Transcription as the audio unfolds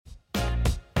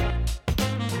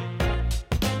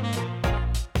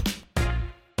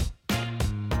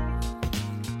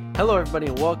Hello, everybody,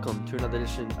 and welcome to another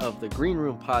edition of the Green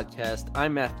Room Podcast.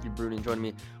 I'm Matthew Bruning. Joining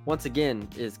me once again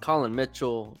is Colin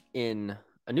Mitchell in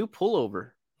a new pullover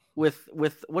with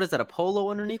what is that? A polo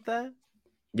underneath that?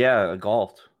 Yeah,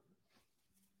 golfed.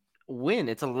 When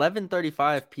it's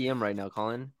 11:35 p.m. right now,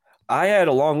 Colin. I had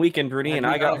a long weekend, Bruni, and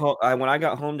you I got not- home. When I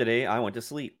got home today, I went to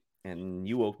sleep, and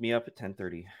you woke me up at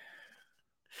 10:30.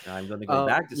 I'm going to go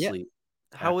back to sleep.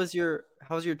 How was your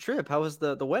trip? How was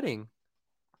the wedding?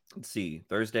 Let's see.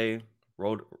 Thursday,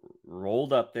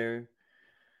 rolled up there.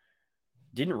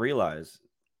 Didn't realize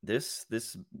this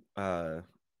wow,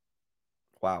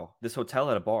 this hotel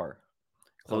had a bar.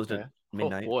 Closed at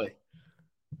midnight. Oh boy.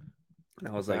 And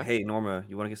I was like, hey, Norma,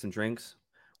 you want to get some drinks?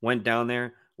 Went down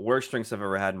there. Worst drinks I've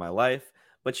ever had in my life.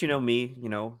 But you know me,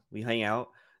 we hang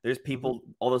out. There's people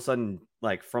all of a sudden,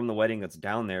 like from the wedding that's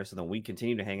down there. So then we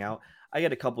continue to hang out. I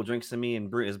get a couple drinks in me. And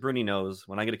as Bruni knows,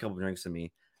 when I get a couple drinks in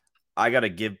me, I got to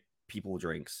give people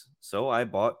drinks. So I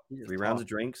bought 3 rounds of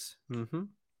drinks.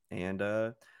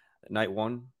 And night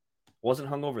one wasn't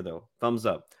hungover, though. Thumbs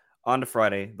up. On to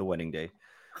Friday, the wedding day.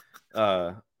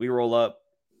 We roll up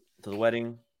to the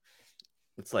wedding.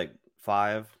 It's like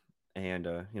 5,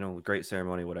 and great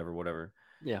ceremony, whatever.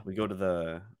 Yeah. We go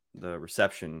to the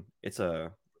reception. It's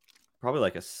probably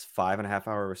like a 5.5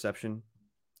 hour reception.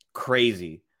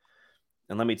 Crazy.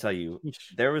 And let me tell you,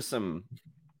 there was some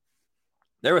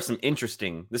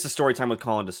interesting. This is story time with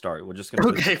Colin to start. We're just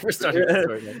gonna we're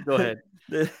starting. Go ahead.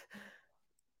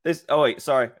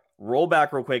 Sorry. Roll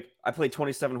back real quick. I played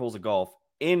 27 holes of golf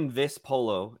in this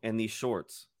polo and these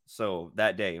shorts. So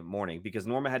that day morning, because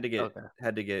Norma had to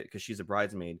get because she's a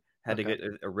bridesmaid, had to get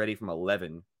ready from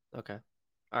 11. Okay.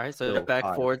 All right. So back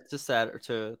forward to Saturday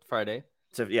to Friday.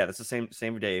 So yeah, that's the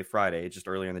same day, Friday, just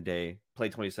earlier in the day.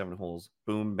 Played 27 holes.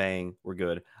 Boom, bang, we're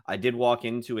good. I did walk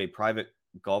into a private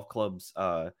golf club's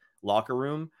locker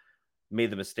room. Made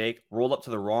the mistake, rolled up to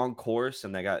the wrong course,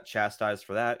 and I got chastised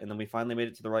for that. And then we finally made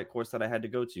it to the right course that I had to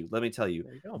go to. Let me tell you,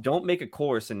 don't make a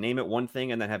course and name it one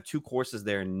thing and then have 2 courses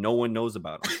there and no one knows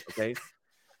about them. Okay.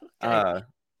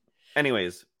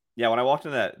 Anyways, yeah, when I walked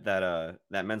into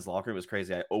that men's locker room, it was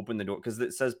crazy. I opened the door because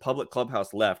it says public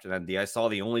clubhouse left, and I saw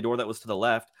the only door that was to the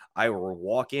left. I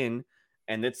walk in,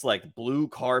 and it's like blue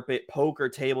carpet, poker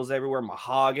tables everywhere,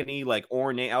 mahogany, like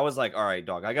ornate. I was like, all right,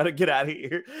 dog, I gotta get out of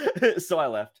here. So I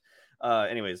left.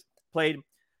 Anyways, played,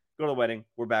 go to the wedding.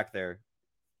 We're back there.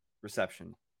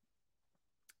 Reception.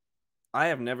 I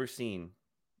have never seen.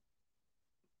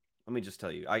 Let me just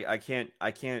tell you, I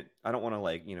don't want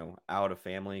to out a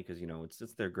family because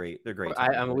it's they're great. They're great.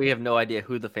 I mean, we have no idea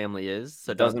who the family is,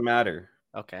 so it doesn't matter.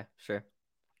 Okay, sure.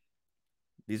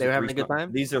 They were having a good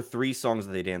time. These are 3 songs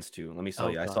that they danced to. Let me tell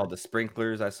you, God. I saw the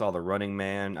Sprinklers, I saw the Running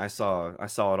Man, I saw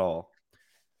it all.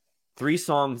 3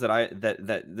 songs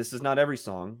that this is not every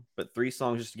song, but 3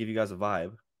 songs just to give you guys a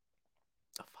vibe.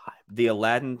 The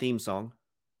Aladdin theme song.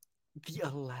 The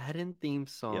Aladdin theme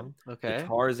song. Yep. Okay. The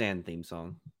Tarzan theme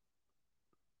song.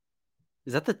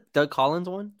 Is that the Doug Collins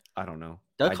one? I don't know.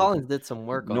 Doug Collins did some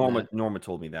work on that. Norma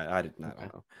told me that. I don't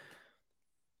know.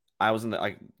 I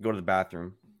go to the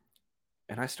bathroom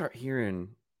and I start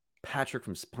hearing Patrick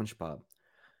from SpongeBob.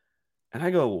 And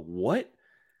I go, what?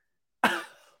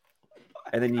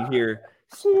 And then you hear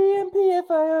CMPFIRSNG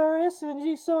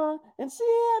song and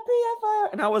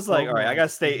CMPFIR. And I was like, all right, I got to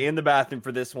stay in the bathroom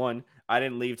for this one. I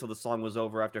didn't leave till the song was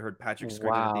over after I heard Patrick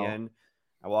screaming at the end.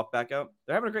 I walked back out.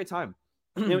 They're having a great time.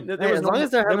 As long as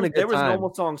they're having a good time. There was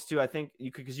normal songs too. I think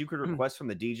you could request from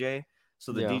the DJ.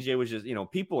 So the DJ was just,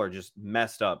 people are just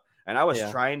messed up. And I was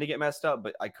trying to get messed up,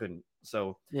 but I couldn't.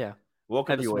 So woke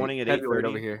up this morning at 8:30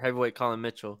 over here. Heavyweight Colin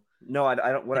Mitchell. No, I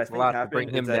don't. What I think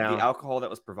happened is that the alcohol that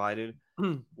was provided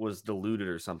was diluted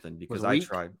or something because I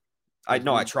tried. I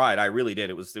tried. I really did.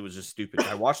 It was just stupid.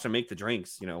 I watched him make the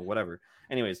drinks. Whatever.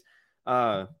 Anyways,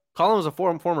 Colin was a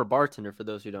former bartender. For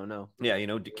those who don't know. Yeah,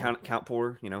 count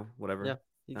pour. Whatever. Yeah,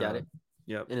 you got it.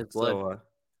 Yep. In his blood. So,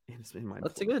 it's in my.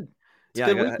 That's good. It's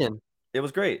a good weekend. It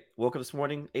was great. Woke up this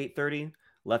morning 8:30.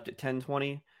 Left at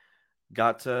 10:20.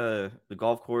 Got to the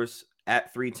golf course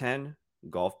at 3:10.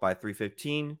 Golf by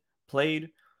 3:15. Played.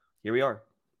 Here we are.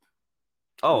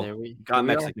 Oh, got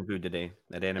Mexican food today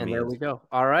at Anime. And there we go.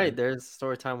 All right, there's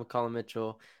story time with Colin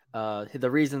Mitchell. The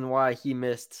reason why he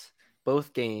missed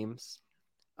both games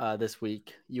this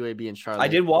week, UAB and Charlotte. I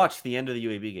did watch the end of the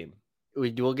UAB game.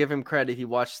 We will give him credit. He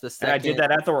watched the second. And I did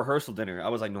that at the rehearsal dinner. I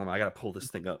was like, Norma, I got to pull this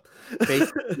thing up.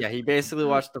 He basically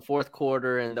watched the fourth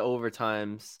quarter and the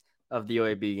overtimes of the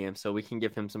UAB game, so we can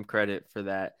give him some credit for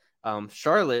that.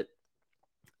 Charlotte,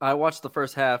 I watched the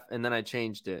first half and then I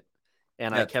changed it,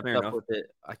 and I kept up with it.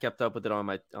 I kept up with it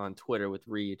on Twitter with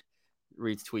Reed.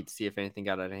 retweet to see if anything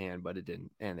got out of hand, but it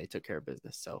didn't, and they took care of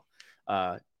business. So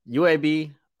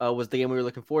UAB was the game we were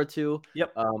looking forward to.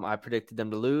 Yep. I predicted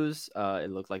them to lose.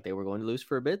 It looked like they were going to lose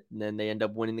for a bit, and then they end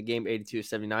up winning the game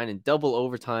 82-79 in double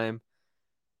overtime.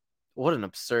 What an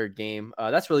absurd game.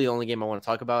 That's really the only game I want to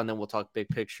talk about, and then we'll talk big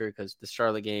picture because the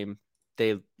Charlotte game,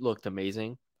 they looked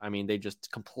amazing. I mean, they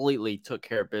just completely took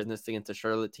care of business against a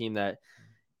Charlotte team that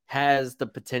has the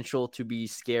potential to be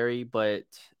scary, but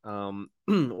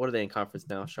what are they in conference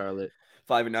now, Charlotte?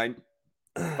 5-9.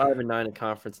 5-9 in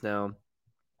conference now.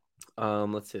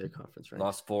 Let's see their conference right.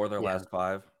 Lost 4 of their last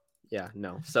 5. Yeah,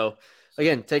 no. So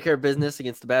again, take care of business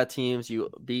against the bad teams. You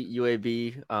beat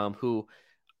UAB, who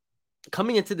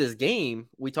coming into this game,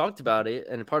 we talked about it,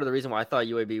 and part of the reason why I thought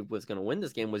UAB was going to win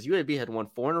this game was UAB had won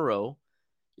 4 in a row.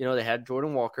 You know, they had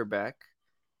Jordan Walker back,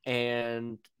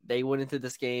 and they went into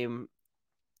this game,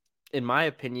 in my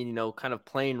opinion, you know, kind of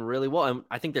playing really well. And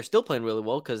I think they're still playing really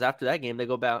well because after that game, they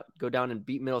go down and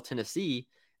beat Middle Tennessee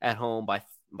at home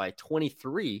by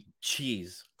 23.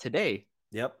 Jeez. Today.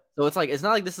 Yep. So it's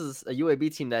not like this is a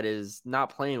UAB team that is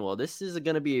not playing well. This is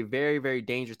going to be a very, very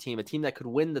dangerous team, a team that could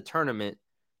win the tournament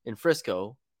in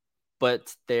Frisco,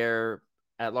 but their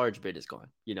at-large bid is gone.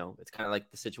 You know, it's kind of like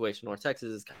the situation North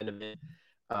Texas is kind of in,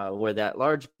 where that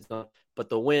large is gone. But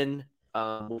the win,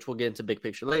 which we'll get into big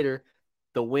picture later,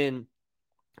 the win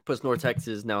puts North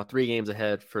Texas now 3 games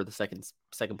ahead for the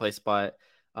second place spot.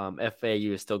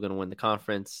 FAU is still going to win the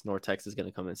conference. North Texas is going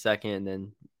to come in second, and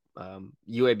then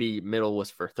UAB middle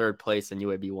was for 3rd place, and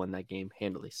UAB won that game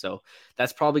handily. So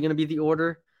that's probably going to be the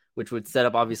order, which would set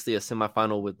up obviously a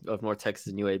semifinal of North Texas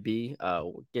and UAB.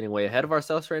 We're getting way ahead of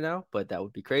ourselves right now, but that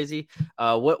would be crazy.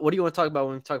 What do you want to talk about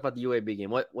when we talk about the UAB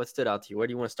game? What stood out to you? Where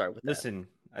do you want to start with? Listen,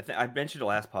 I mentioned the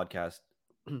last podcast.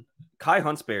 Kai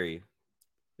Huntsberry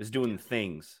is doing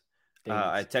things.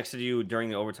 I texted you during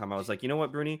the overtime. I was like, you know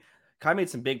what, Bruni? Kai made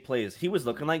some big plays. He was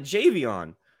looking like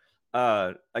Javion.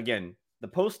 Again, the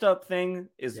post up thing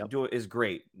is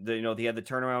great. He had the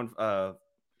turnaround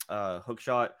hook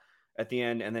shot at the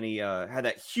end, and then he had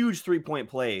that huge 3-point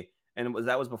play, and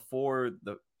that was before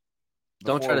the.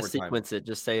 Don't try to sequence it.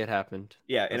 Just say it happened.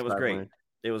 Yeah, and it was great.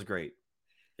 It was great.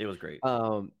 It was great.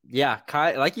 Yeah,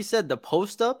 Kai, like you said, the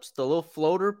post ups, the little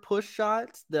floater push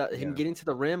shots, him getting to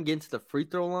the rim, getting to the free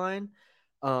throw line,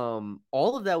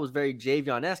 all of that was very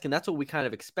Javion-esque, and that's what we kind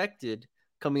of expected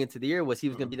coming into the year, was he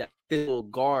was going to be that physical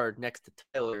guard next to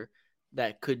Tyler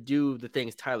that could do the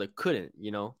things Tyler couldn't.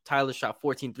 You know, Tyler shot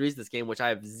 14 threes this game, which I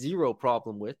have zero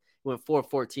problem with. He went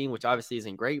 4-14, which obviously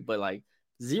isn't great, but like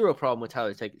zero problem with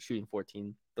Tyler shooting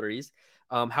 14 threes.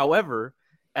 However,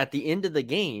 at the end of the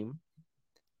game,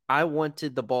 I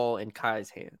wanted the ball in Kai's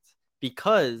hands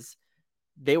because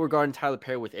they were guarding Tyler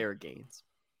Perry with Eric Gaines.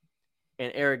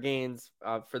 And Eric Gaines,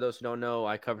 for those who don't know,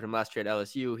 I covered him last year at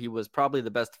LSU. He was probably the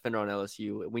best defender on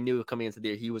LSU. We knew coming into the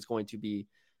year he was going to be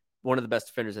one of the best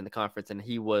defenders in the conference, and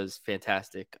he was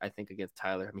fantastic, I think, against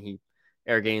Tyler. I mean,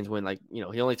 Eric Gaines went he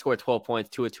only scored 12 points,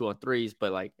 2 of 2 on threes,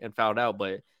 and fouled out,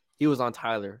 but he was on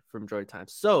Tyler for majority of the time.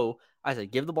 So I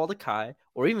said, give the ball to Kai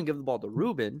or even give the ball to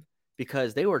Ruben,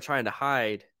 because they were trying to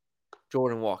hide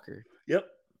Jordan Walker. Yep.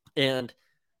 And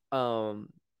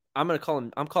I'm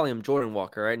calling him Jordan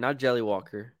Walker, right? Not Jelly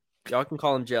Walker. Y'all can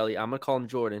call him Jelly. I'm gonna call him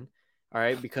Jordan. All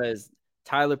right, because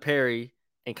Tyler Perry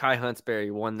and Kai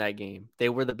Huntsberry won that game. They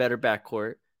were the better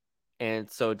backcourt.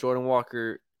 And so Jordan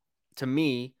Walker, to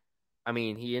me, I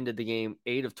mean, he ended the game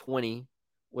 8 of 20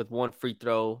 with 1 free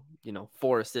throw,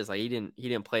 4 assists. Like he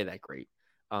didn't play that great.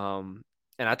 And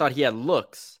I thought he had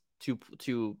looks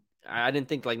to I didn't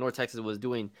think like North Texas was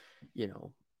doing,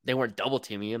 they weren't double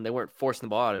teaming him. They weren't forcing the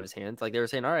ball out of his hands. Like they were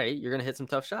saying, all right, you're going to hit some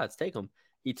tough shots. Take them.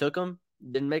 He took them,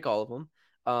 didn't make all of them.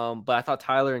 But I thought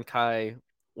Tyler and Kai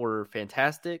were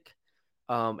fantastic.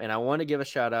 And I want to give a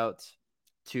shout out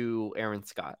to Aaron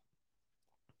Scott,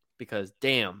 because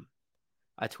damn,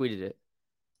 I tweeted it.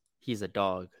 He's a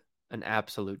dog, an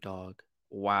absolute dog.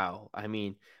 Wow. I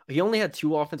mean, he only had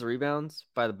 2 offensive rebounds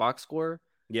by the box score.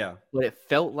 Yeah. But it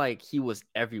felt like he was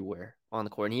everywhere on the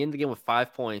court. And he ended the game with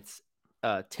 5 points,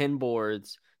 10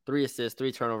 boards, 3 assists,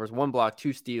 3 turnovers, 1 block,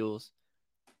 2 steals.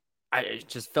 It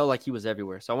just felt like he was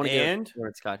everywhere. So I want to give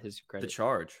Aaron Scott his credit. The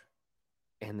charge.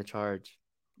 And the charge.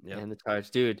 Yeah. And the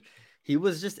charge. Dude, he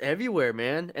was just everywhere,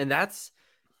 man. And that's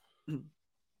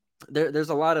there's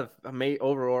a lot of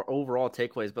overall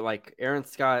takeaways, but like Aaron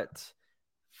Scott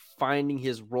finding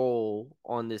his role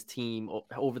on this team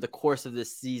over the course of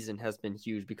this season has been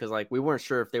huge, because like we weren't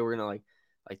sure if they were gonna like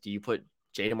do you put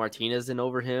Jada Martinez in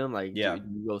over him, do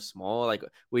you go small, like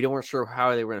we weren't sure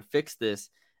how they were gonna fix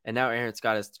this, and now Aaron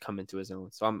Scott has come into his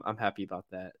own, so I'm happy about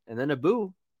that. And then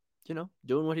Abu,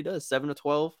 doing what he does, 7 of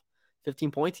 12,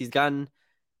 15 points. He's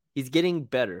getting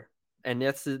better. And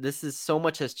this is so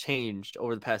much has changed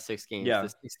over the past 6 games. Yeah.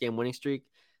 The 6-game winning streak,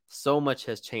 so much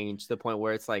has changed to the point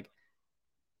where it's like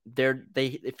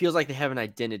it feels like they have an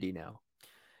identity now.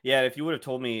 Yeah, if you would have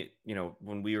told me,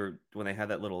 when they had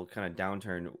that little kind of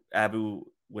downturn, Abu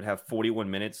would have 41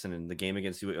 minutes and in the game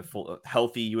against a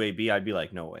healthy UAB, I'd be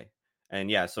like, no way. And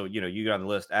yeah, so you got on the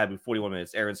list, Abu 41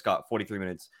 minutes, Aaron Scott 43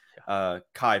 minutes,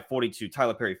 Kai 42,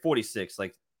 Tyler Perry 46.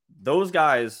 Like those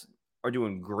guys are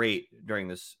doing great during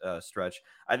this stretch.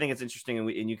 I think it's interesting,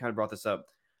 and you kind of brought this up.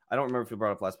 I don't remember if we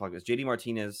brought up last podcast. JD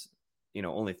Martinez,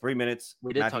 only 3 minutes.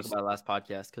 We did talk about it last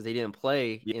podcast because they didn't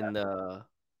play in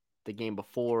the game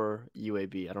before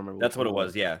UAB. I don't remember. That's what it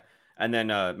was. Yeah. And then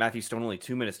Matthew Stone only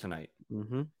 2 minutes tonight.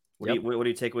 Mm-hmm. What do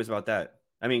you takeaways about that?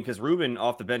 I mean, because Ruben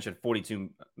off the bench at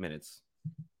 42 minutes.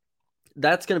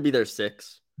 That's going to be their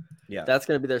 6. Yeah. That's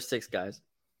going to be their 6 guys.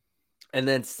 And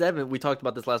then 7, we talked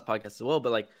about this last podcast as well,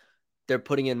 but like they're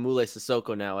putting in Mule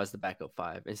Sissoko now as the backup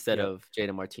 5 instead of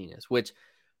Jaden Martinez, which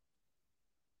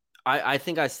I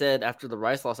think I said after the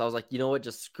Rice loss, I was like, you know what,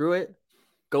 just screw it.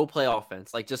 Go play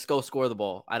offense. Like, just go score the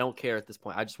ball. I don't care at this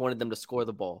point. I just wanted them to score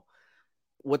the ball.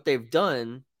 What they've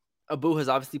done, Abu has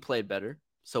obviously played better,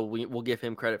 so we'll give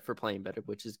him credit for playing better,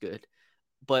 which is good.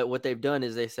 But what they've done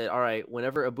is they said, all right,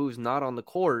 whenever Abu's not on the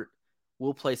court,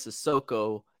 we'll play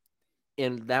Sissoko,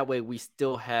 and that way we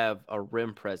still have a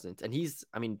rim presence. And he's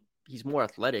more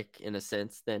athletic in a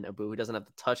sense than Abu. He doesn't have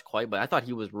the touch quite, but I thought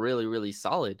he was really, really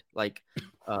solid, like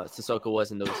Sissoko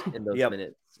was in those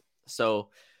minutes. So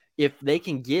if they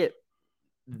can get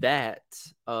that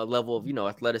level of,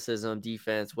 athleticism,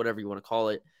 defense, whatever you want to call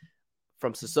it,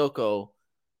 from Sissoko,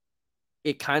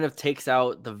 it kind of takes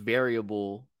out the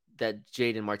variable that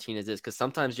Jaden Martinez is. Because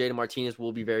sometimes Jaden Martinez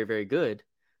will be very, very good,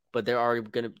 but there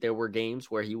were games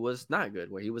where he was not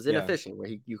good, where he was inefficient, where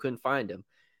you couldn't find him.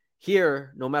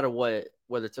 Here, no matter what,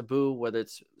 whether it's Abu, whether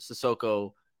it's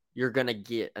Sissoko, you're going to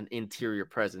get an interior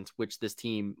presence, which this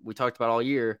team, we talked about all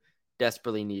year,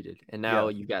 desperately needed. And now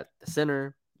you got the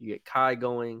center, you get Kai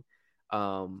going,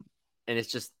 and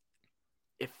it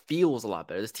feels a lot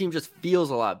better. This team just feels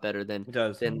a lot better than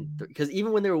because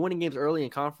even when they were winning games early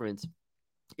in conference,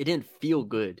 it didn't feel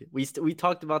good. We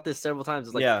talked about this several times.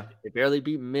 It's like they barely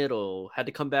beat Middle, had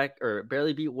to come back, or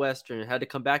barely beat Western, had to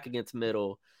come back against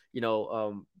Middle.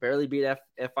 Barely beat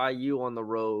FIU on the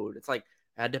road. It's like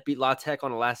I had to beat La Tech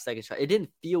on the last second shot. It didn't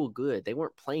feel good. They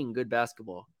weren't playing good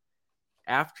basketball.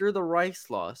 After the Rice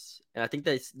loss, and I think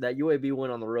that UAB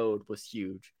win on the road was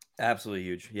huge. Absolutely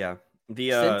huge. Yeah.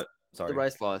 The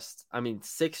Rice loss,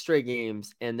 6 straight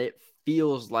games, and it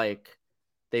feels like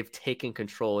they've taken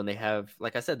control, and they have,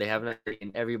 like I said, they haven't,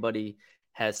 and everybody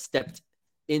has stepped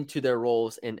into their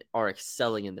roles and are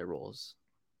excelling in their roles.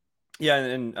 Yeah,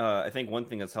 and I think one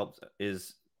thing that's helped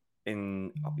is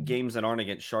in games that aren't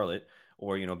against Charlotte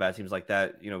or bad teams like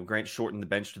that. Grant shortened the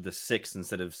bench to the 6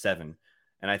 instead of 7,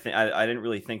 and I didn't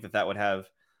really think that would have,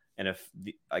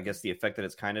 the effect that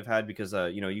it's kind of had because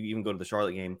you even go to the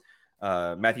Charlotte game,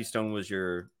 Matthew Stone was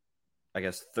your,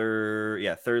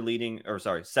 third leading, or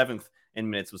sorry, 7th in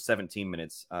minutes with 17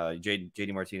 minutes.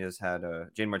 Jaden Martinez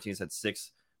had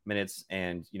 6 minutes,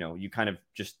 and you kind of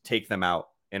just take them out.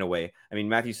 In a way,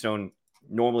 Matthew Stone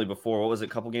normally before, what was it, a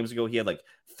couple games ago, he had like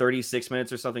 36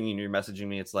 minutes or something, and you're messaging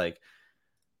me, it's like,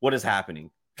 what is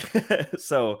happening?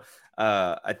 So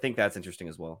I think that's interesting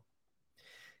as well.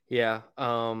 Yeah.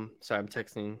 Sorry, I'm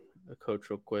texting a coach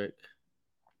real quick.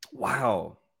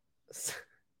 Wow.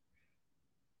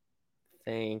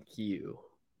 Thank you.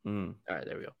 All right,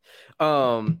 there we go.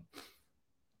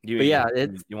 You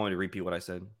want me to repeat what I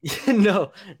said?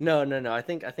 No. I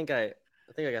think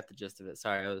I got the gist of it.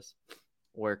 Sorry, I was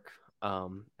work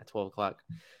at 12 o'clock.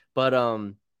 But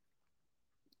all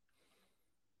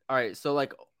right, so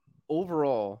like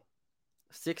overall,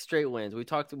 6 straight wins. We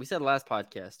said last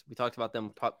podcast, we talked about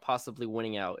them possibly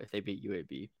winning out if they beat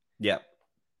UAB. Yeah.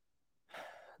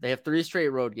 They have 3 straight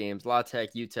road games: La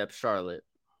Tech, UTEP, Charlotte.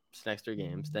 It's next 3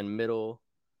 games. Then Middle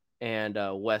and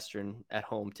Western at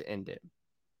home to end it.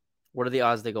 What are the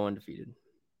odds they go undefeated?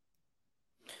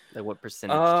 Like what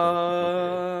percentage?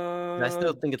 I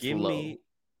still think it's low.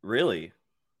 Really?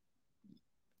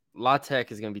 La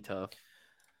Tech is going to be tough.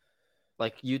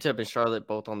 Like UTEP and Charlotte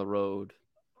both on the road.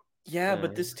 Yeah,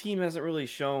 but this team hasn't really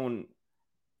shown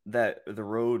that the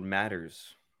road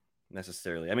matters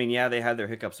necessarily. They had their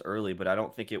hiccups early, but I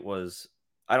don't think it was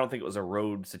a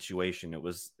road situation. It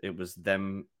was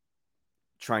them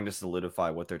trying to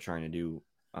solidify what they're trying to do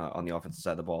on the offensive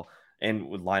side of the ball and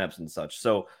with lineups and such.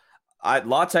 So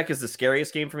La Tech is the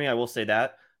scariest game for me. I will say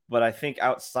that. But I think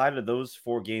outside of those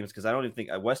 4 games, because I don't even think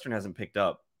Western hasn't picked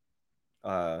up.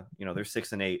 They're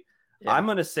 6-8. Yeah. I'm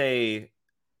gonna say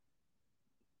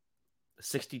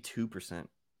 62%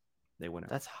 they win out.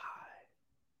 That's high.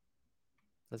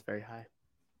 That's very high.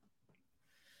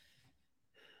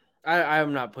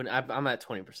 I'm not putting. I'm at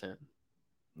 20%.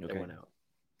 They went out.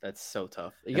 That's so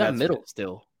tough. You got middle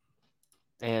still,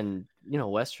 and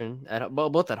Western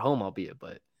both at home, albeit,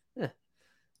 but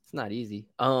it's not easy.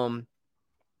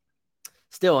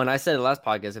 Still, and I said in the last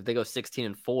podcast, if they go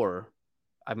 16-4,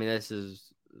 I mean this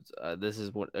is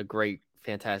what a great,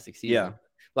 fantastic season. Yeah.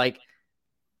 Like,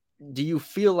 do you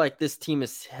feel like this team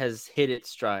has hit its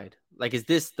stride? Like, is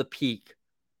this the peak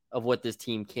of what this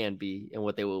team can be and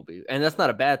what they will be? And that's not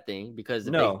a bad thing, because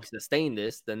if they sustain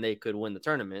this, then they could win the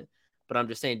tournament. But I'm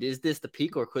just saying, is this the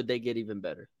peak, or could they get even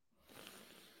better?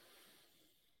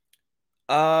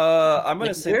 I'm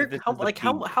gonna say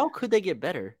how could they get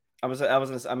better? I was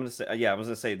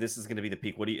gonna say this is gonna be the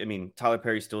peak. Tyler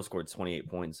Perry still scored 28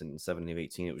 points in 7 of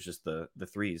 18. It was just the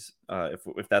threes. If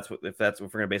we're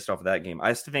gonna base it off of that game,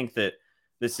 I still think that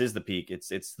this is the peak.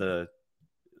 It's the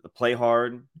play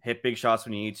hard, hit big shots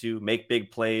when you need to, make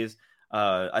big plays.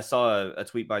 I saw a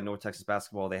tweet by North Texas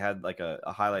Basketball. They had like a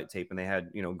highlight tape, and they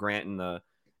had Grant in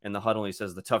the huddle. He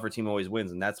says the tougher team always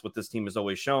wins, and that's what this team has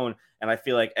always shown. And I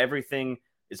feel like everything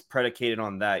is predicated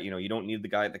on that. You don't need the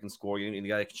guy that can score. You don't need the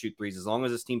guy that can shoot threes. As long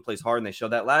as this team plays hard, and they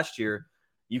showed that last year,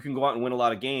 you can go out and win a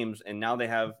lot of games. And now they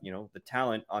have the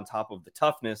talent on top of the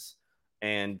toughness,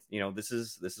 and this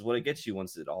is what it gets you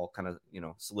once it all kind of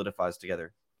solidifies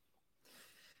together.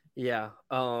 Yeah.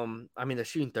 They're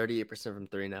shooting 38% from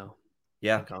three now.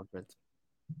 Yeah. In conference.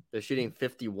 They're shooting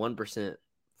 51%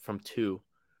 from two.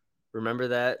 Remember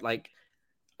that? Like,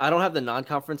 I don't have the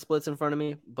non-conference splits in front of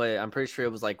me, but I'm pretty sure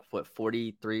it was like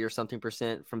 43 or something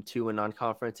percent from two in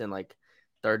non-conference, and like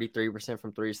 33%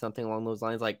 from three, something along those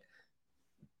lines. Like,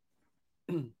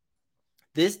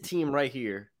 this team right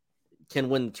here can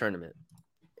win the tournament.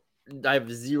 I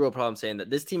have zero problem saying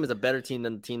that this team is a better team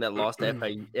than the team that lost to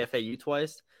FAU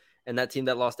twice, and that team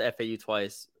that lost to FAU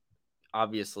twice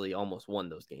obviously almost won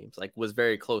those games. Like, was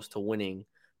very close to winning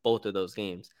both of those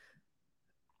games.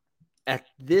 At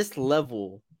this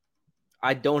level,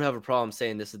 I don't have a problem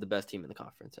saying this is the best team in the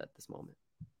conference at this moment.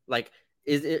 Like,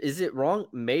 is it wrong?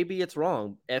 Maybe it's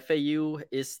wrong. FAU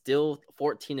is still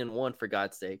 14-1 for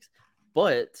God's sakes,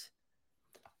 but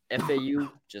FAU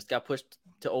just got pushed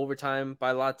to overtime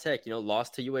by La Tech.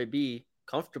 Lost to UAB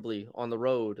comfortably on the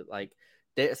road. Like,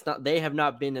 they have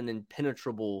not been an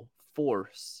impenetrable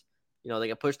force. They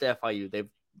got pushed to FIU. They've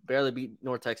barely beat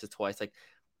North Texas twice. Like,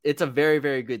 it's a very,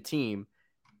 very good team.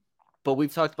 But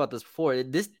we've talked about this before.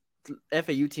 This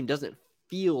FAU team doesn't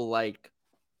feel like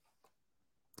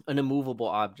an immovable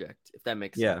object, if that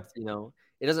makes sense.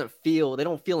 It doesn't feel, they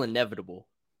don't feel inevitable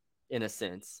in a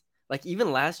sense. Like,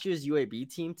 even last year's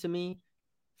UAB team to me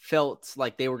felt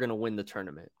like they were going to win the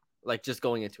tournament, like, just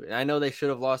going into it. And I know they should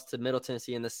have lost to Middle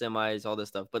Tennessee in the semis, all this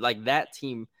stuff, but like, that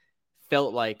team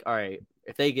felt like, all right,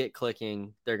 if they get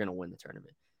clicking, they're going to win the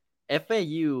tournament.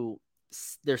 FAU,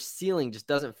 their ceiling just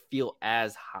doesn't feel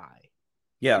as high.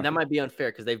 Yeah. And that might be unfair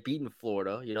because they've beaten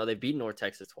Florida. They've beaten North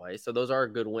Texas twice. So those are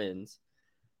good wins.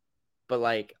 But,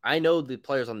 like, I know the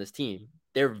players on this team.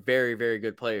 They're very, very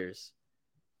good players.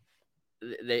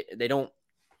 They don't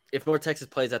 – if North Texas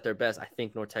plays at their best, I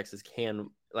think North Texas can,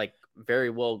 like,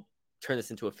 very well turn this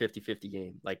into a 50-50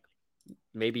 game. Like,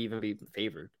 maybe even be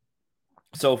favored.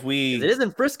 So if we – it is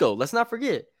in Frisco. Let's not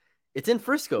forget. It's in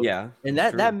Frisco. Yeah. And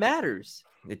that matters.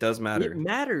 It does matter. It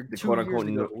mattered 2 years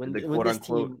ago when this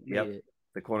team made it.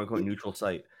 The quote-unquote neutral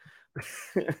site.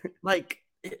 Like,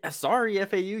 sorry,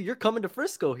 FAU, you're coming to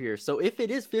Frisco here. So if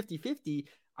it is 50-50,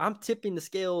 I'm tipping the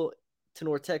scale to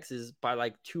North Texas by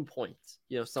like 2 points,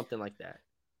 something like that.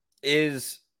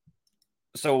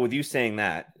 So with you saying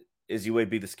that, is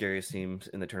UAB the scariest team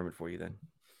in the tournament for you then?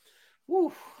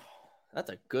 Woo, that's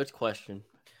a good question.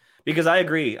 Because I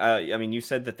agree. You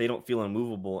said that they don't feel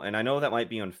immovable, and I know that might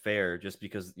be unfair just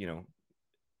because,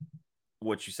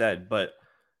 what you said, but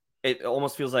it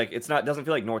almost feels like doesn't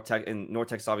feel like North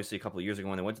Texas, obviously, a couple of years ago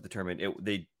when they went to the tournament,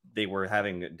 they were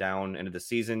having it down into the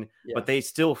season, but they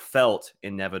still felt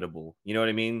inevitable. You know what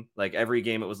I mean? Like, every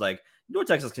game, it was like, North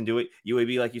Texas can do it.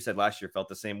 UAB, like you said, last year felt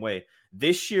the same way.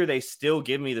 This year, they still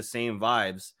give me the same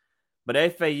vibes. But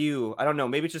FAU, I don't know.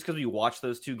 Maybe it's just because we watched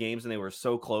those two games and they were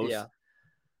so close. Yeah.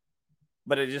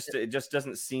 But it just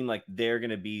doesn't seem like they're going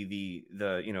to be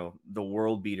the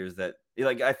world beaters that,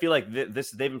 like, I feel like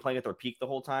they've been playing at their peak the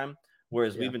whole time,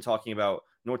 whereas we've been talking about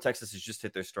North Texas has just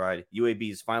hit their stride.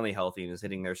 UAB is finally healthy and is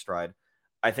hitting their stride.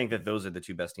 I think that those are the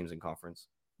two best teams in conference.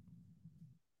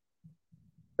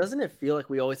 Doesn't it feel like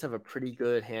we always have a pretty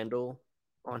good handle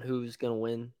on who's going to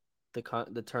win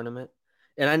the tournament.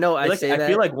 And I know I Like, say I that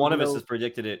feel like one even of us though has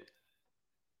predicted it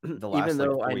the even last like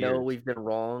though I 4 know years. we've been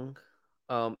wrong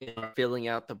in filling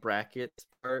out the brackets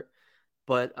part,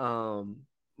 but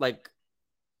like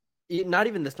not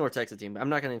even this North Texas team. I'm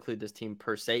not going to include this team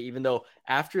per se, even though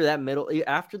after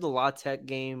the La Tech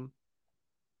game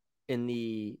in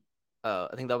the, I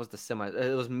think that was the semi.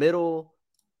 It was middle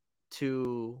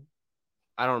to,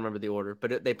 I don't remember the order,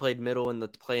 but they played middle in the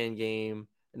play-in game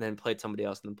and then played somebody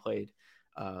else and then played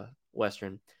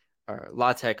Western or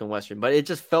La Tech and Western. But it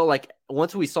just felt like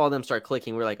once we saw them start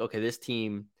clicking, we are like, okay, this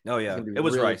team Oh is yeah, going to be it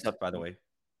was really Rice, tough. by the way.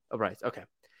 Oh, Rice. Okay.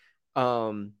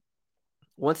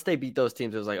 Once they beat those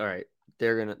teams, it was like, all right,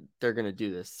 they're gonna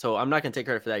do this. So I'm not gonna take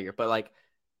credit for that year, but like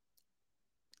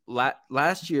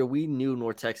last year, we knew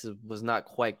North Texas was not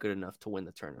quite good enough to win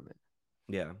the tournament,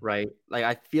 Yeah, right? Like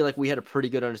I feel like we had a pretty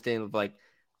good understanding of like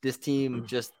this team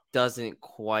just doesn't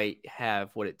quite have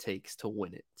what it takes to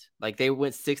win it. Like they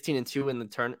went 16-2 in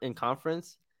the in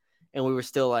conference, and we were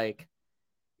still like,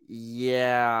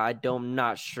 yeah, I'm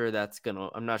not sure it's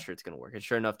gonna work. And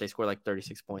sure enough, they scored like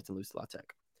 36 points and lose to La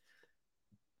Tech.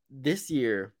 This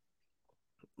year,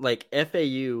 like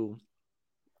FAU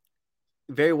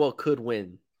very well could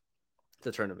win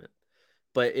the tournament.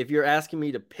 But if you're asking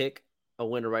me to pick a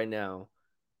winner right now,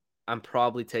 I'm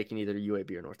probably taking either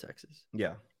UAB or North Texas.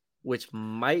 yeah. Which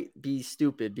might be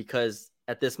stupid because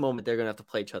at this moment they're gonna have to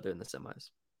play each other in the semis.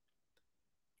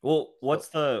 Well, what's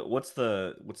the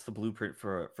blueprint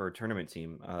for a tournament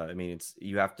team? I mean, it's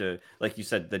you have to, like you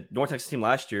said, the North Texas team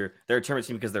last year, they're a tournament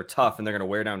team because they're tough and they're going to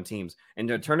wear down teams. In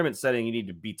a tournament setting, you need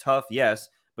to be tough, yes,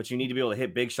 but you need to be able to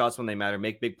hit big shots when they matter,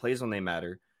 make big plays when they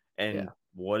matter. And Yeah.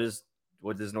 what is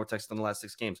North Texas done the last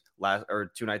 6 games?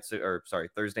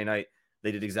 Thursday night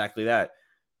they did exactly that.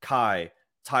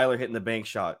 Tyler hitting the bank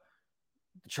shot,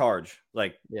 charge,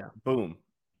 like boom.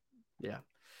 Yeah.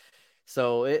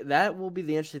 So that will be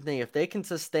the interesting thing if they can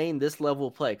sustain this level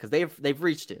of play because they've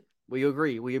reached it.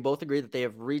 We both agree that they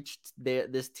have reached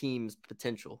this team's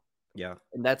potential. Yeah,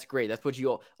 and that's great. That's what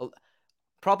you all.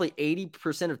 Probably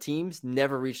 80% of teams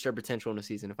never reach their potential in a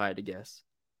season, if I had to guess.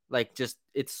 Like, just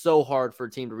it's so hard for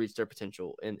a team to reach their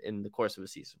potential in the course of a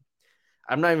season.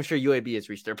 I'm not even sure UAB has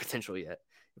reached their potential yet,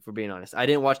 if we're being honest. I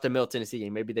didn't watch the Middle Tennessee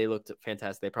game. Maybe they looked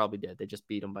fantastic. They probably did. They just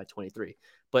beat them by 23.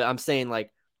 But I'm saying,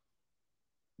 like,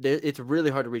 it's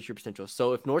really hard to reach your potential.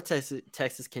 So if North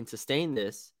Texas can sustain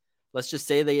this, let's just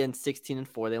say they end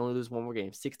 16-4. They only lose one more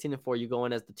game. 16-4, you go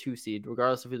in as the 2 seed,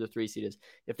 regardless of who the 3 seed is.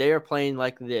 If they are playing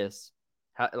like this,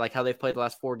 how they've played the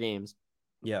last 4 games,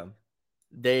 yeah.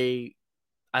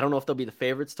 I don't know if they'll be the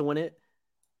favorites to win it,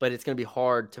 but it's going to be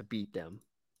hard to beat them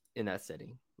in that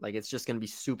setting. Like, it's just going to be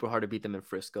super hard to beat them in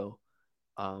Frisco,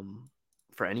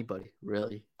 for anybody,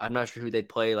 really. I'm not sure who they'd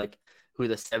play, like who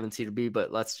the 7 seed would be,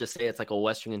 but let's just say it's like a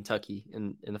Western Kentucky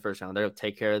in the first round. They'll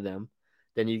take care of them.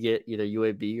 Then you get either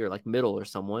UAB or like Middle or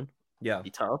someone. Yeah. Be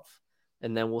tough.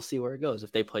 And then we'll see where it goes.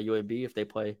 If they play UAB, if they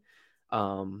play,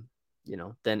 then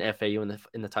FAU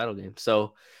in the title game.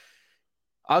 So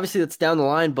obviously that's down the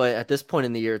line, but at this point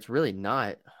in the year, it's really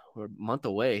not. We're a month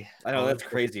away. I know that's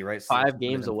crazy, right? 5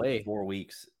 games away. 4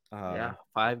 weeks. Yeah,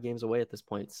 5 games away at this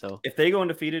point. So if they go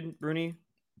undefeated, Bruni,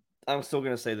 I'm still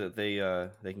gonna say that they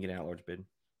can get an at-large bid.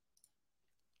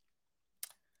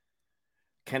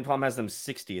 Ken Palm has them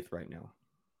 60th right now.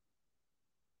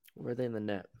 Where are they in the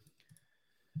net?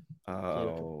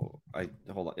 Oh,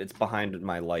 hold on. It's behind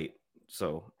my light,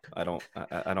 so I don't.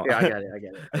 I don't. Yeah, I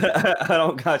get it. I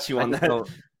don't got you on that.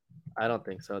 I don't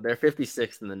think so. They're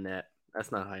 56th in the net.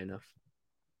 That's not high enough.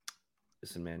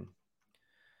 Listen, man.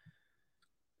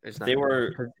 They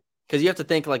were because you have to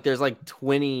think like there's like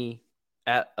 20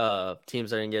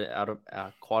 teams that are gonna get out of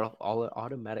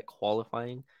automatic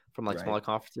qualifying from like smaller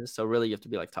conferences. So really, you have to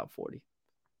be like top 40.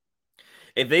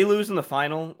 If they lose in the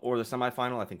final or the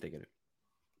semifinal, I think they get it.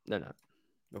 They're not.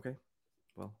 Okay.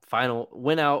 Well,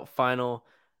 win out final.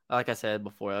 Like I said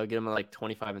before, I'll get them at like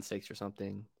 25-6 or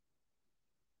something.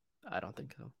 I don't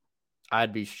think so.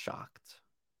 I'd be shocked.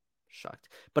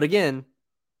 But again,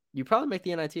 you probably make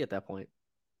the NIT at that point.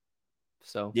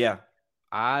 So yeah,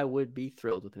 I would be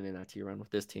thrilled with an NIT run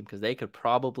with this team because they could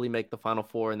probably make the Final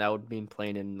Four, and that would mean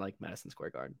playing in like Madison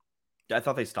Square Garden. I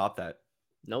thought they stopped that.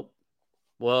 Nope.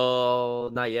 Well,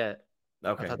 not yet.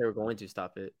 Okay. I thought they were going to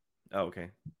stop it. Oh, okay.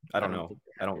 I don't know.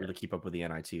 I don't really keep up with the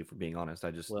NIT, if we're being honest.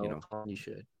 I just, you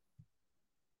should.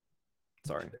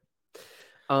 Sorry.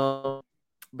 But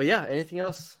yeah, anything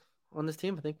else on this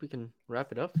team? I think we can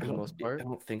wrap it up for the most part. I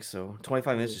don't think so.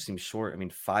 25 minutes just seems short. I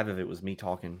mean, 5 of it was me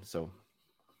talking, so.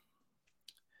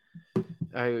 All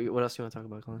right, what else do you want to talk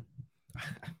about, Colin?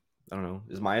 I don't know.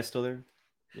 Is Maya still there?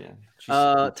 Yeah.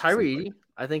 Tyree Eady,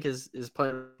 I think is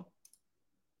playing.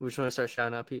 We just want to start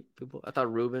shouting out people. I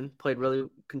thought Ruben played really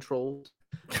controlled.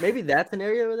 Maybe that's an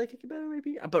area where they could get better.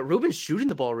 Maybe, but Ruben's shooting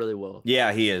the ball really well.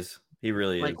 Yeah, he is. He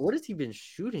really is. Like, what has he been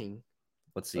shooting?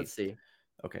 Let's see.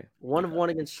 Okay. 1 of 1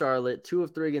 against Charlotte, 2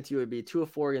 of 3 against UAB, 2 of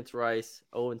 4 against Rice,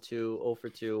 0 and 2, 0 for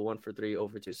 2, 1 for 3, 0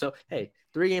 for 2. So hey,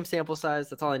 3-game sample size.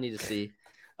 That's all I need to see.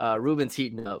 Ruben's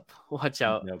heating up. Watch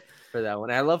out for that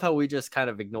one. And I love how we just kind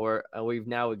of we've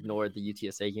now ignored the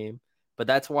UTSA game, but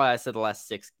that's why I said the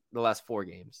last 4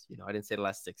 games. You know, I didn't say the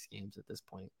last 6 games at this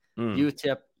point.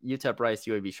 UTEP, Rice,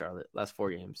 UAB, Charlotte, last 4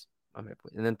 games. I'm happy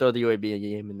with. And then throw the UAB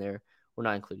game in there. We're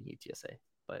not including UTSA,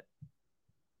 but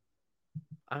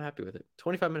I'm happy with it.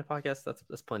 25-minute podcast.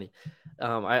 That's plenty.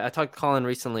 I talked to Colin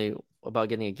recently about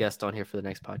getting a guest on here for the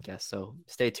next podcast. So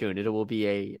stay tuned. It will be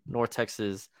a North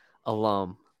Texas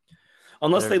alum.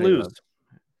 Unless they lose.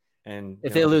 And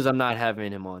if they lose, I'm not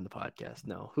having him on the podcast.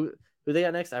 No. Who they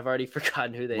got next? I've already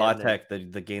forgotten who they La Tech, the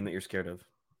game that you're scared of.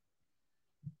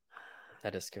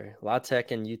 That is scary. La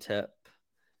Tech and UTEP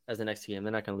as the next game.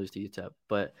 They're not going to lose to UTEP,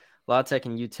 but La Tech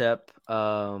and UTEP.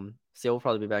 We'll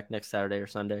probably be back next Saturday or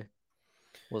Sunday.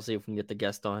 We'll see if we can get the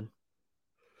guest on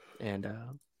and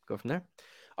go from there.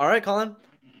 All right, Colin.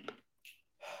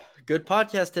 Good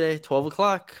podcast today. 12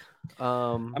 o'clock.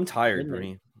 I'm tired,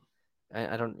 Bernie.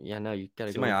 I don't. Yeah, no. You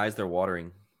gotta see my eyes. They're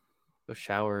watering. Go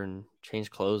shower and change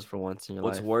clothes for once in your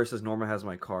life. What's worse is Norma has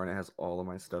my car and it has all of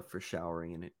my stuff for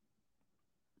showering in it.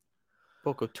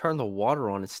 Bro, go turn the water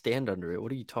on and stand under it. What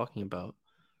are you talking about?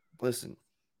 Listen,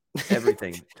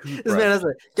 everything. This man has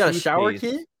got a shower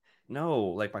kit? No,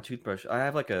 like my toothbrush. I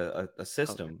have like a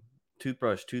system. Okay.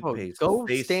 Toothbrush, toothpaste. Go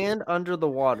stand under the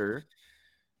water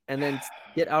and then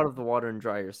get out of the water and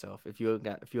dry yourself if you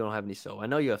don't have any soap. I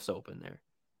know you have soap in there.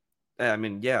 I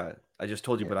mean, yeah, I just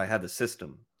told you, but I had the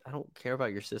system. I don't care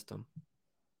about your system.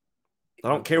 I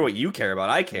don't care what you care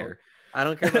about. I care. I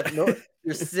don't care about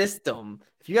your system.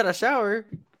 If you got a shower,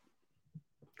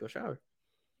 go shower.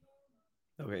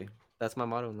 Okay. That's my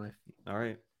motto in life. All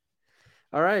right.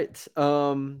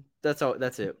 That's all.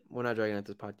 That's it. We're not dragging out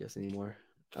this podcast anymore.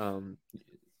 You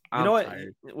know what?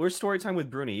 Tired. We're story time with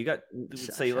Bruni. You got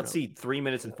let's see, 3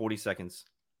 minutes and 40 seconds.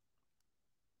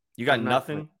 You got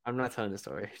nothing? I'm not telling the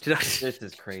story. This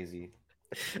is crazy.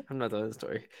 I'm not telling the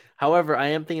story. However, I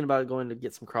am thinking about going to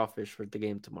get some crawfish for the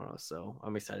game tomorrow, so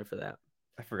I'm excited for that.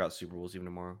 I forgot Super Bowl's even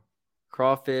tomorrow.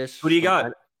 Crawfish. Who do you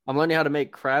got? I'm learning how to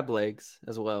make crab legs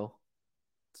as well.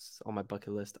 It's on my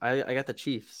bucket list. I got the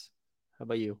Chiefs. How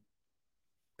about you?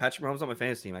 Patrick Mahomes on my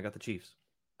fantasy team. I got the Chiefs.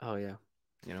 Oh yeah.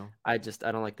 You know, I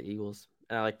don't like the Eagles,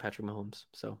 and I like Patrick Mahomes.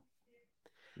 So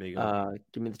there you go.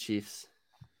 Give me the Chiefs.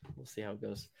 We'll see how it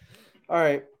goes. All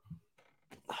right.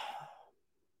 I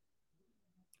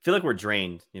feel like we're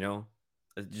drained. You know,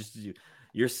 just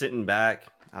you're sitting back.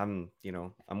 I'm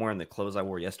wearing the clothes I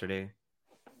wore yesterday.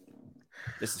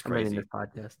 This is crazy. This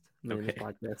podcast.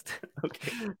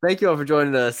 Okay. Thank you all for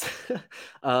joining us.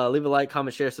 Leave a like,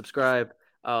 comment, share, subscribe.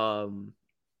 Follow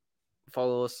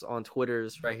us on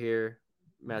Twitters right here.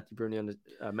 Matthew Bruni on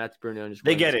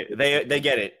They get it. They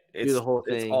get it. Do the whole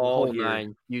thing. It's all whole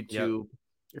nine. YouTube. Yep.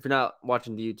 If you're not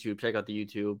watching the YouTube, check out the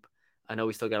YouTube. I know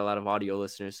we still got a lot of audio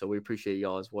listeners, so we appreciate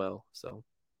y'all as well. So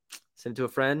send it to a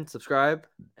friend, subscribe,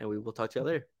 and we will talk to y'all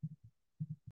later.